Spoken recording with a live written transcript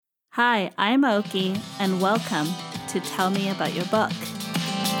Hi, I'm Oki, and welcome to Tell Me About Your Book.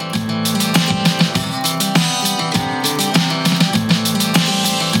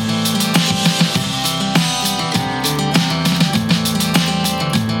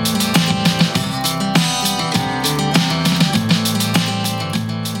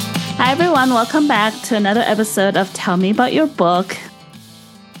 Hi, everyone. Welcome back to another episode of Tell Me About Your Book.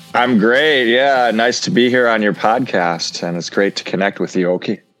 I'm great. Yeah, nice to be here on your podcast, and it's great to connect with you,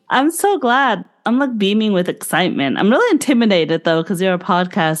 Oki. I'm so glad. I'm like beaming with excitement. I'm really intimidated though, because you're a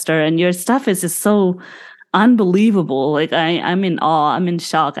podcaster and your stuff is just so unbelievable. Like I'm in awe. I'm in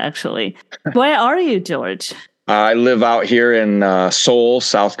shock, actually. Where are you, George? I live out here in Seoul,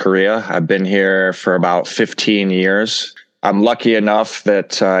 South Korea. I've been here for about 15 years. I'm lucky enough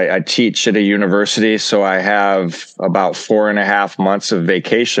that I teach at a university, so I have about 4.5 months of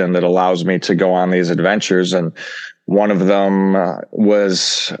vacation that allows me to go on these adventures. And one of them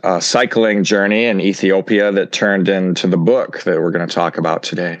was a cycling journey in Ethiopia that turned into the book that we're going to talk about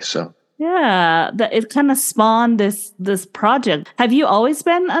today. So yeah, it kind of spawned this project. Have you always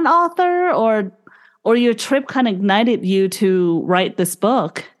been an author, or your trip kind of ignited you to write this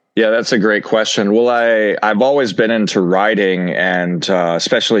book? Yeah, that's a great question. Well, I've always been into writing and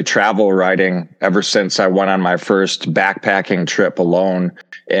especially travel writing ever since I went on my first backpacking trip alone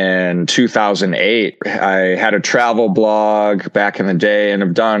in 2008. I had a travel blog back in the day and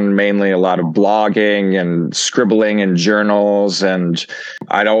have done mainly a lot of blogging and scribbling in journals. And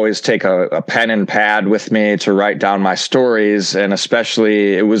I'd always take a pen and pad with me to write down my stories. And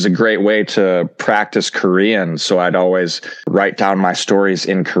especially it was a great way to practice Korean. So I'd always write down my stories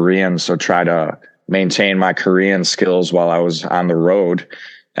in Korean. So try to maintain my Korean skills while I was on the road.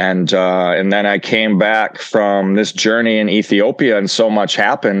 And then I came back from this journey in Ethiopia, and so much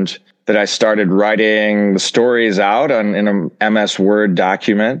happened that I started writing the stories out in an MS Word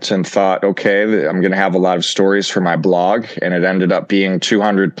document and thought, okay, I'm going to have a lot of stories for my blog. And it ended up being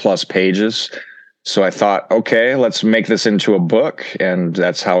 200 plus pages. So I thought, okay, let's make this into a book. And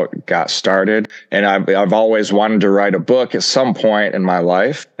that's how it got started. And I've always wanted to write a book at some point in my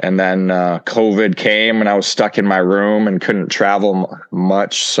life. And then COVID came and I was stuck in my room and couldn't travel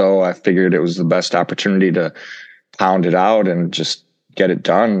much. So I figured it was the best opportunity to pound it out and just get it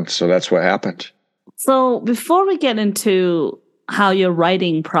done. So that's what happened. So before we get into how your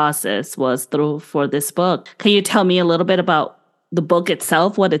writing process was for this book, can you tell me a little bit about the book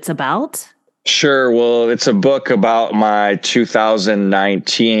itself, what it's about? Sure. Well, it's a book about my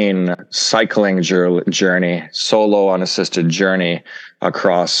 2019 cycling journey, solo unassisted journey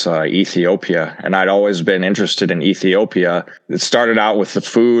across Ethiopia. And I'd always been interested in Ethiopia. It started out with the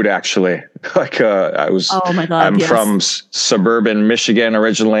food, actually. Oh my God, I'm yes. from suburban Michigan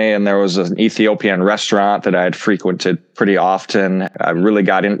originally, and there was an Ethiopian restaurant that I had frequented pretty often. I really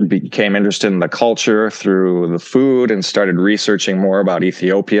became interested in the culture through the food and started researching more about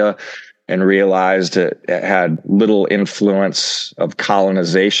Ethiopia, and realized it had little influence of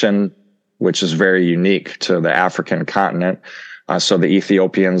colonization, which is very unique to the African continent. So the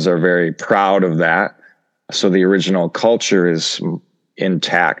Ethiopians are very proud of that. So the original culture is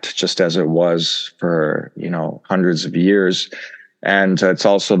intact, just as it was for, hundreds of years. And it's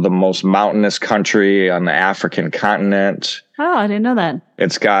also the most mountainous country on the African continent. Oh, I didn't know that.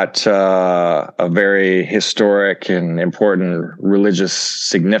 It's got a very historic and important religious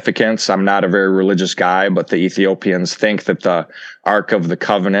significance. I'm not a very religious guy, but the Ethiopians think that the Ark of the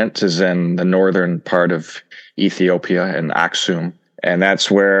Covenant is in the northern part of Ethiopia in Aksum. And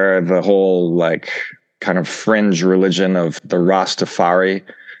that's where the whole kind of fringe religion of the Rastafari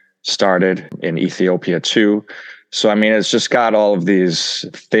started in Ethiopia too. So, it's just got all of these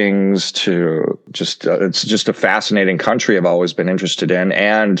things to it's just a fascinating country I've always been interested in.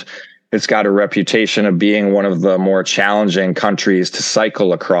 And it's got a reputation of being one of the more challenging countries to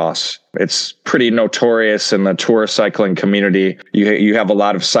cycle across. It's pretty notorious in the tour cycling community. You have a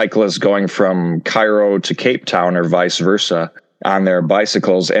lot of cyclists going from Cairo to Cape Town or vice versa on their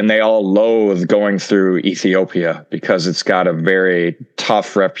bicycles, and they all loathe going through Ethiopia because it's got a very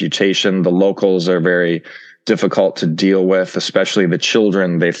tough reputation. The locals are very difficult to deal with, especially the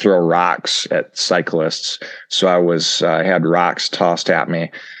children. They throw rocks at cyclists. So I had rocks tossed at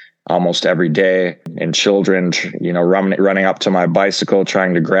me almost every day, and children, running up to my bicycle,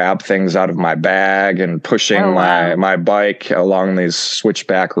 trying to grab things out of my bag and pushing my bike along these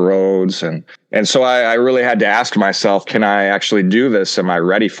switchback roads. And so I really had to ask myself, can I actually do this? Am I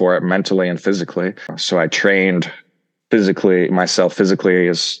ready for it mentally and physically? So I trained myself physically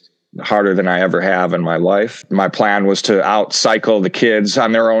as harder than I ever have in my life. My plan was to out-cycle the kids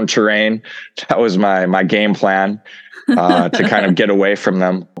on their own terrain. That was my game plan, to kind of get away from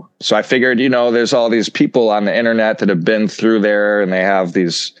them. So I figured, there's all these people on the internet that have been through there and they have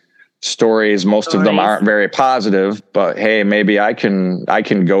these stories. Most of them aren't very positive, but hey, maybe I can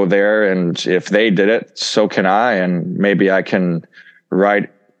go there, and if they did it, so can I, and maybe I can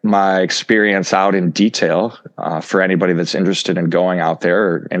write my experience out in detail for anybody that's interested in going out there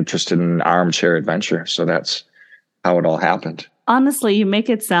or interested in armchair adventure. So that's how it all happened. Honestly, you make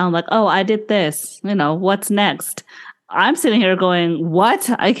it sound like, oh, I did this, what's next? I'm sitting here going, what?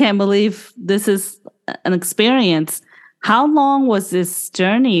 I can't believe this is an experience. How long was this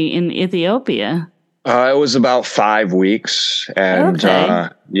journey in Ethiopia? It was about 5 weeks, and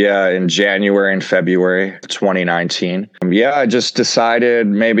in January and February 2019. I just decided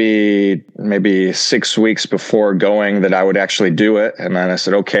maybe 6 weeks before going that I would actually do it, and then I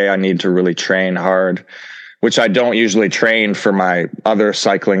said, okay, I need to really train hard, which I don't usually train for my other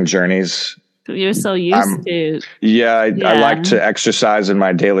cycling journeys. You're so used to. I like to exercise in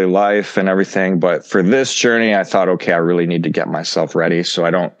my daily life and everything. But for this journey, I thought, okay, I really need to get myself ready so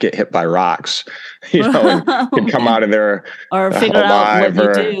I don't get hit by rocks, and come out of there or figure out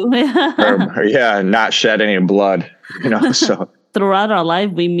what you do. Not shed any blood, so. Throughout our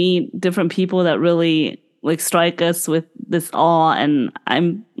life, we meet different people that really strike us with this awe. And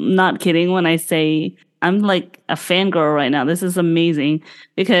I'm not kidding when I say I'm like a fangirl right now. This is amazing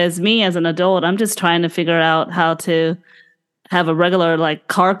because me as an adult, I'm just trying to figure out how to have a regular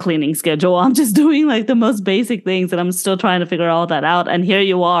car cleaning schedule. I'm just doing the most basic things and I'm still trying to figure all that out. And here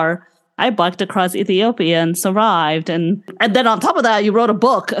you are. I biked across Ethiopia and survived. And then on top of that, you wrote a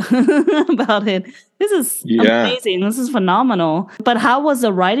book about it. This is amazing. This is phenomenal. But how was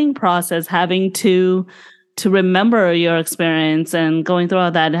the writing process having to remember your experience and going through all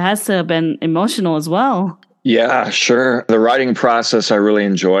that? It has to have been emotional as well. Yeah, sure. The writing process I really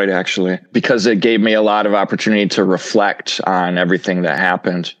enjoyed, actually, because it gave me a lot of opportunity to reflect on everything that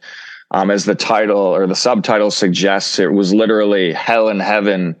happened. As the title or the subtitle suggests, it was literally hell and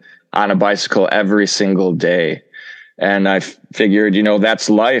heaven on a bicycle every single day. And I figured, that's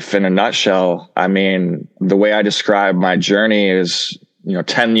life in a nutshell. I mean, the way I describe my journey is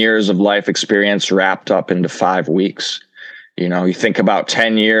 10 years of life experience wrapped up into 5 weeks. You think about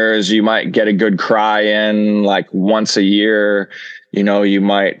 10 years, you might get a good cry in once a year. You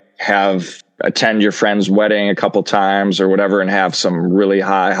might attend your friend's wedding a couple times or whatever and have some really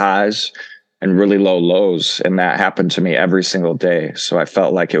high highs and really low lows. And that happened to me every single day. So I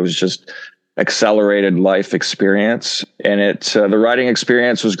felt like it was just accelerated life experience. And the writing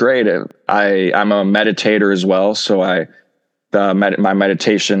experience was great. I'm a meditator as well. So my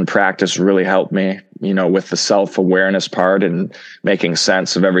meditation practice really helped me, with the self-awareness part and making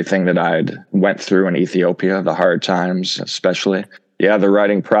sense of everything that I'd went through in Ethiopia, the hard times, especially. Yeah, the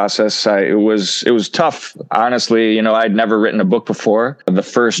writing process, it was tough. Honestly, I'd never written a book before. The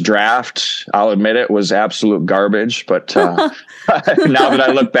first draft, I'll admit it, was absolute garbage. But now that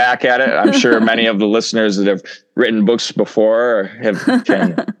I look back at it, I'm sure many of the listeners that have written books before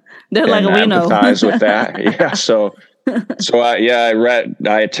can They're like, we know. Empathize with that. Yeah,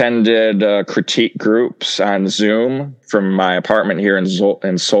 I attended critique groups on Zoom from my apartment here in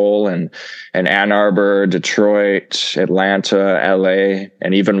Seoul and Ann Arbor, Detroit, Atlanta, LA,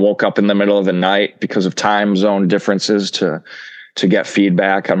 and even woke up in the middle of the night because of time zone differences to get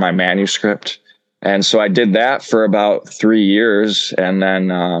feedback on my manuscript. And so I did that for about 3 years, and then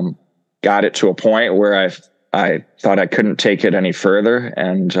got it to a point where I thought I couldn't take it any further,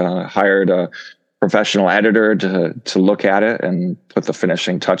 and hired a professional editor to look at it and put the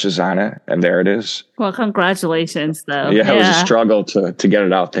finishing touches on it. And there it is. Well, congratulations, though. Yeah, it was a struggle to get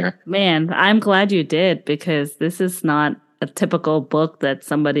it out there. Man, I'm glad you did, because this is not a typical book that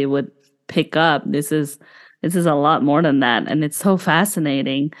somebody would pick up. This is a lot more than that. And it's so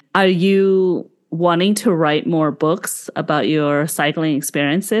fascinating. Are you wanting to write more books about your cycling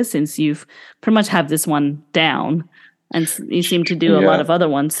experiences, since you've pretty much have this one down and you seem to do a lot of other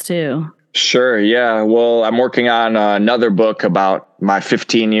ones too? Sure. Yeah. Well, I'm working on another book about my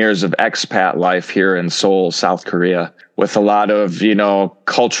 15 years of expat life here in Seoul, South Korea, with a lot of,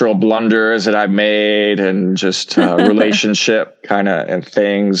 cultural blunders that I've made and just relationship kind of and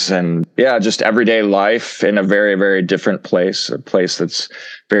things. And just everyday life in a very, very different place, a place that's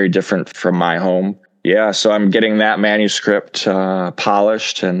very different from my home. Yeah. So I'm getting that manuscript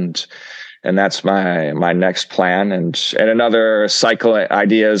polished, and that's my next plan, and another cycle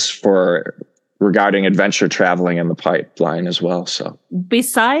ideas regarding adventure traveling in the pipeline as well. So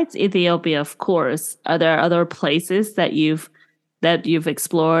besides Ethiopia, of course, are there other places that you've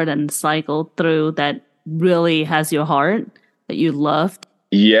explored and cycled through that really has your heart, that you loved?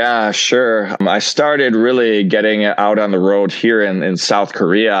 Yeah, sure. I started really getting out on the road here in South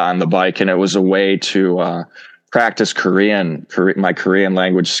Korea on the bike, and it was a way to practice my Korean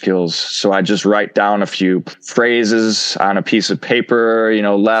language skills. So I just write down a few phrases on a piece of paper,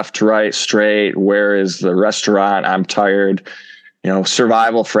 left, right, straight, where is the restaurant, I'm tired,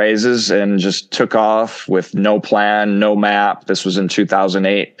 survival phrases, and just took off with no plan, no map. This was in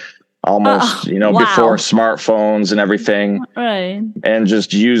 2008. Almost, before Wow. smartphones and everything, Right. and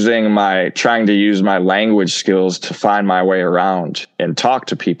just trying to use my language skills to find my way around and talk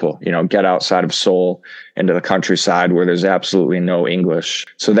to people, get outside of Seoul into the countryside where there's absolutely no English.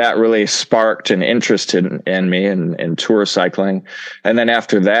 So that really sparked an interest in me in tour cycling. And then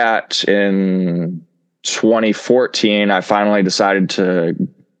after that, in 2014, I finally decided to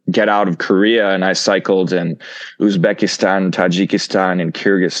get out of Korea, and I cycled in Uzbekistan, Tajikistan, and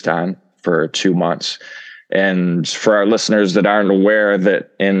Kyrgyzstan for 2 months. And for our listeners that aren't aware,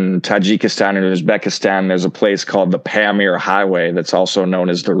 that in Tajikistan and Uzbekistan, there's a place called the Pamir Highway that's also known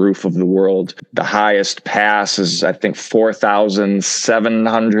as the Roof of the World. The highest pass is, I think,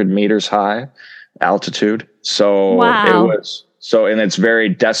 4,700 meters high altitude. Wow. And it's very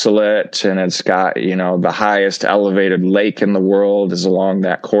desolate, and it's got, the highest elevated lake in the world is along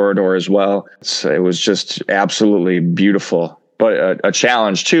that corridor as well. It was just absolutely beautiful, but a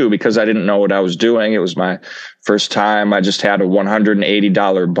challenge too, because I didn't know what I was doing. It was my first time. I just had a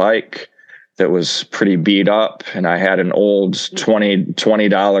 $180 bike that was pretty beat up, and I had an old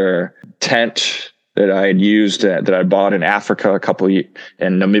 $20 tent that I had used, that I bought in Africa in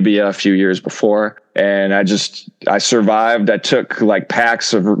Namibia a few years before. And I survived. I took like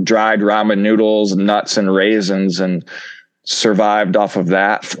packs of dried ramen noodles, nuts, and raisins, and survived off of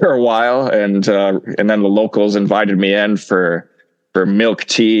that for a while. And then the locals invited me in for milk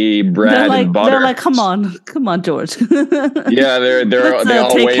tea, bread, and butter. They're like, come on, George. Yeah, they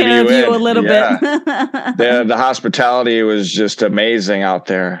all take wave care you of you in. a little Yeah. bit. The hospitality was just amazing out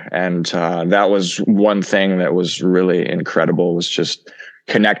there, and that was one thing that was really incredible, was just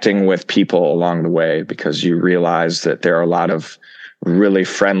connecting with people along the way, because you realize that there are a lot of really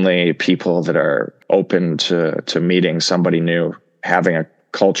friendly people that are open to meeting somebody new, having a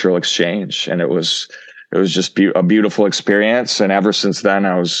cultural exchange, and it was just a beautiful experience. And ever since then,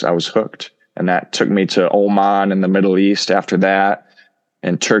 I was hooked. And that took me to Oman in the Middle East after that,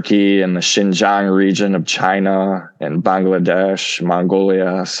 and Turkey and the Xinjiang region of China, and Bangladesh,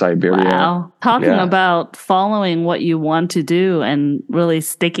 Mongolia, Siberia. Wow. Talking about following what you want to do and really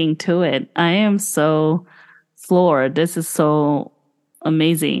sticking to it. I am so floored. This is so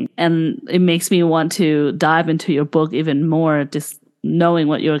amazing. And it makes me want to dive into your book even more, just knowing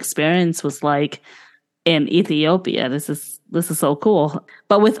what your experience was like in Ethiopia. This is so cool.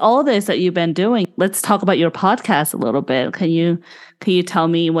 But with all this that you've been doing, let's talk about your podcast a little bit. Can you tell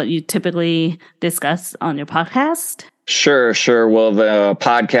me what you typically discuss on your podcast? Sure. Well, the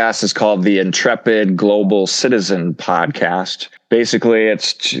podcast is called the Intrepid Global Citizen Podcast. Basically,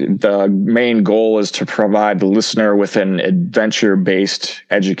 the main goal is to provide the listener with an adventure-based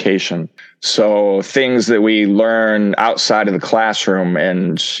education. So things that we learn outside of the classroom,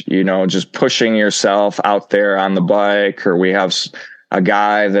 and, just pushing yourself out there on the bike. Or we have a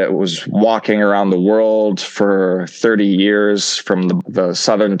guy that was walking around the world for 30 years from the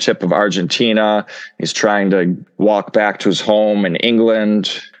southern tip of Argentina. He's trying to walk back to his home in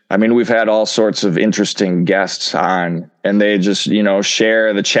England. I mean, we've had all sorts of interesting guests on, and they just,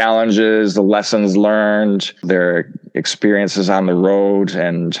 share the challenges, the lessons learned, their experiences on the road,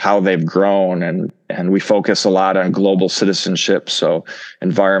 and how they've grown. And we focus a lot on global citizenship. So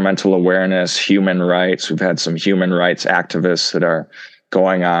environmental awareness, human rights. We've had some human rights activists that are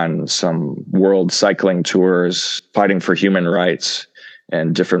going on some world cycling tours, fighting for human rights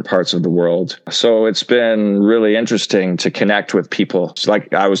in different parts of the world. So it's been really interesting to connect with people. It's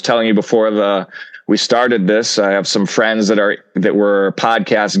like I was telling you before we started this, I have some friends that were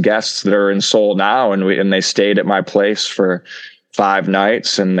podcast guests that are in Seoul now, and they stayed at my place for 5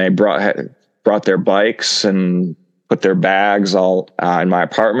 nights, and they brought their bikes and put their bags all in my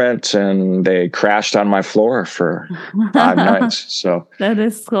apartment, and they crashed on my floor for 5 nights. So that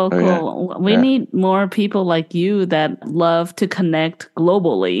is so cool. We need more people like you that love to connect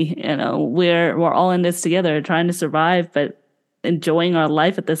globally. We're all in this together, trying to survive, but enjoying our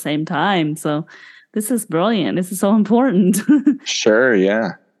life at the same time. So this is brilliant. This is so important. Sure,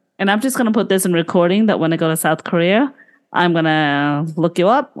 yeah. And I'm just going to put this in recording that when I go to South Korea, I'm going to look you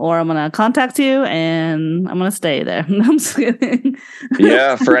up or I'm going to contact you and I'm going to stay there. I'm just kidding.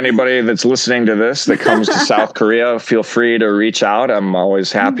 Yeah, for anybody that's listening to this that comes to South Korea, feel free to reach out. I'm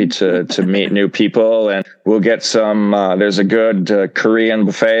always happy to meet new people, and we'll get some, there's a good Korean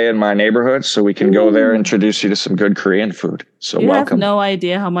buffet in my neighborhood, so we can go there and introduce you to some good Korean food. So you welcome. You have no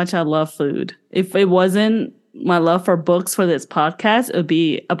idea how much I love food. If it wasn't my love for books for this podcast, it would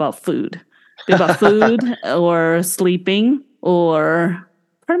be about food. About food or sleeping or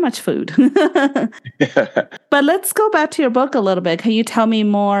pretty much food. But let's go back to your book a little bit. Can you tell me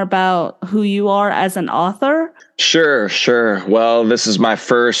more about who you are as an author? Sure. Well, this is my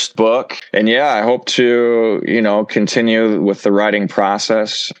first book. And yeah, I hope to, continue with the writing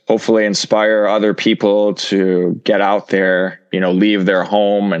process, hopefully inspire other people to get out there, leave their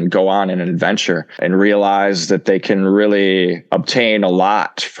home and go on an adventure and realize that they can really obtain a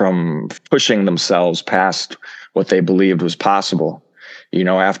lot from pushing themselves past what they believed was possible.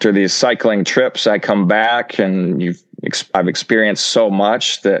 After these cycling trips, I come back and I've experienced so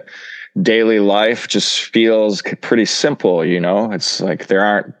much that daily life just feels pretty simple. It's like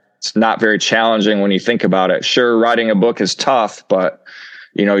it's not very challenging when you think about it. Sure, writing a book is tough, but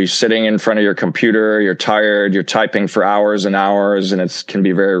you're sitting in front of your computer, you're tired, you're typing for hours and hours, and it can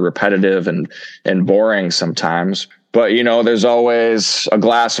be very repetitive and boring sometimes. But, there's always a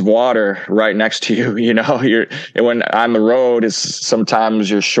glass of water right next to you. When on the road,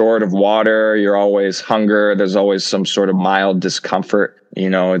 sometimes you're short of water. You're always hunger. There's always some sort of mild discomfort.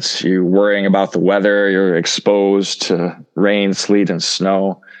 It's you worrying about the weather. You're exposed to rain, sleet, and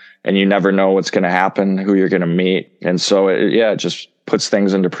snow, and you never know what's going to happen, who you're going to meet. And so, it just puts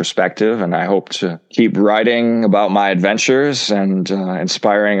things into perspective, and I hope to keep writing about my adventures and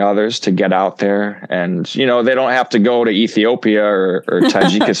inspiring others to get out there. And they don't have to go to Ethiopia or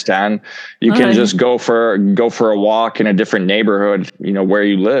Tajikistan. You can just go for a walk in a different neighborhood, where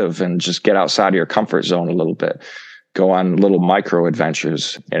you live, and just get outside of your comfort zone a little bit. Go on little micro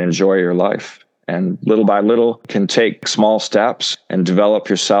adventures and enjoy your life. And little by little, can take small steps and develop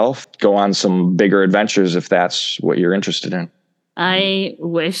yourself. Go on some bigger adventures if that's what you're interested in. I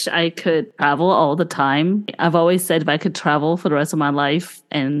wish I could travel all the time. I've always said if I could travel for the rest of my life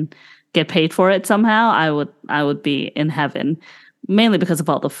and get paid for it somehow, I would be in heaven. Mainly because of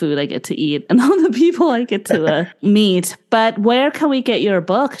all the food I get to eat and all the people I get to meet. But where can we get your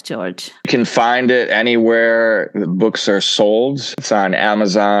book, George? You can find it anywhere the books are sold. It's on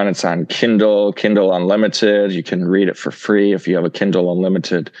Amazon. It's on Kindle Unlimited. You can read it for free if you have a Kindle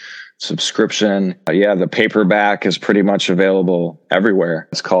Unlimited subscription. The paperback is pretty much available everywhere.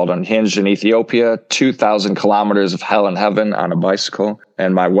 It's called Unhinged in Ethiopia, 2,000 kilometers of hell and heaven on a bicycle.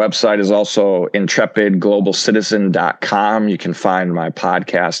 And my website is also intrepidglobalcitizen.com. You can find my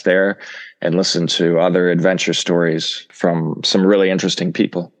podcast there and listen to other adventure stories from some really interesting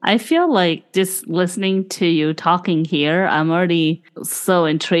people. I feel like just listening to you talking here, I'm already so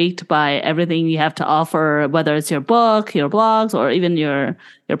intrigued by everything you have to offer, whether it's your book, your blogs, or even your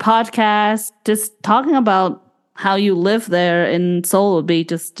podcast. Just talking about how you live there in Seoul would be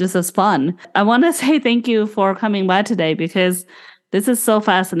just as fun. I want to say thank you for coming by today because this is so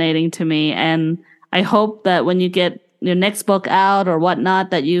fascinating to me. And I hope that when you get your next book out or whatnot,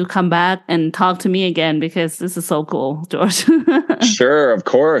 that you come back and talk to me again because this is so cool, George. Sure, of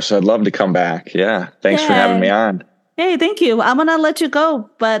course. I'd love to come back. Yeah. Thanks for having me on. Hey, thank you. I'm going to let you go.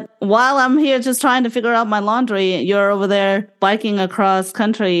 But while I'm here just trying to figure out my laundry, you're over there biking across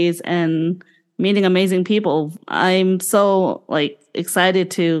countries and meeting amazing people. I'm so excited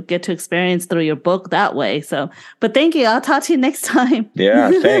to get to experience through your book that way. But thank you. I'll talk to you next time.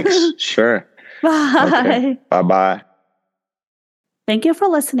 Yeah, thanks. Sure. Bye. Okay. Bye-bye. Thank you for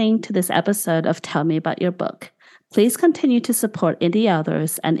listening to this episode of Tell Me About Your Book. Please continue to support indie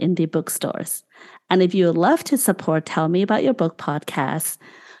authors and indie bookstores. And if you would love to support Tell Me About Your Book podcast,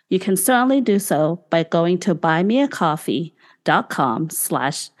 you can certainly do so by going to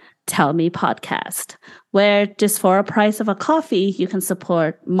buymeacoffee.com/tellmepodcast, where just for a price of a coffee, you can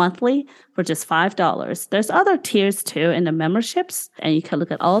support monthly for just $5. There's other tiers too in the memberships, and you can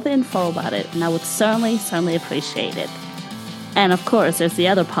look at all the info about it, and I would certainly appreciate it. And of course, there's the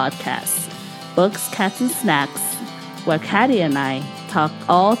other podcasts, Books, Cats, and Snacks, where Caddy and I talk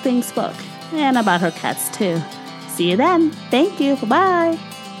all things book and about her cats too. See you then. Thank you. Bye-bye.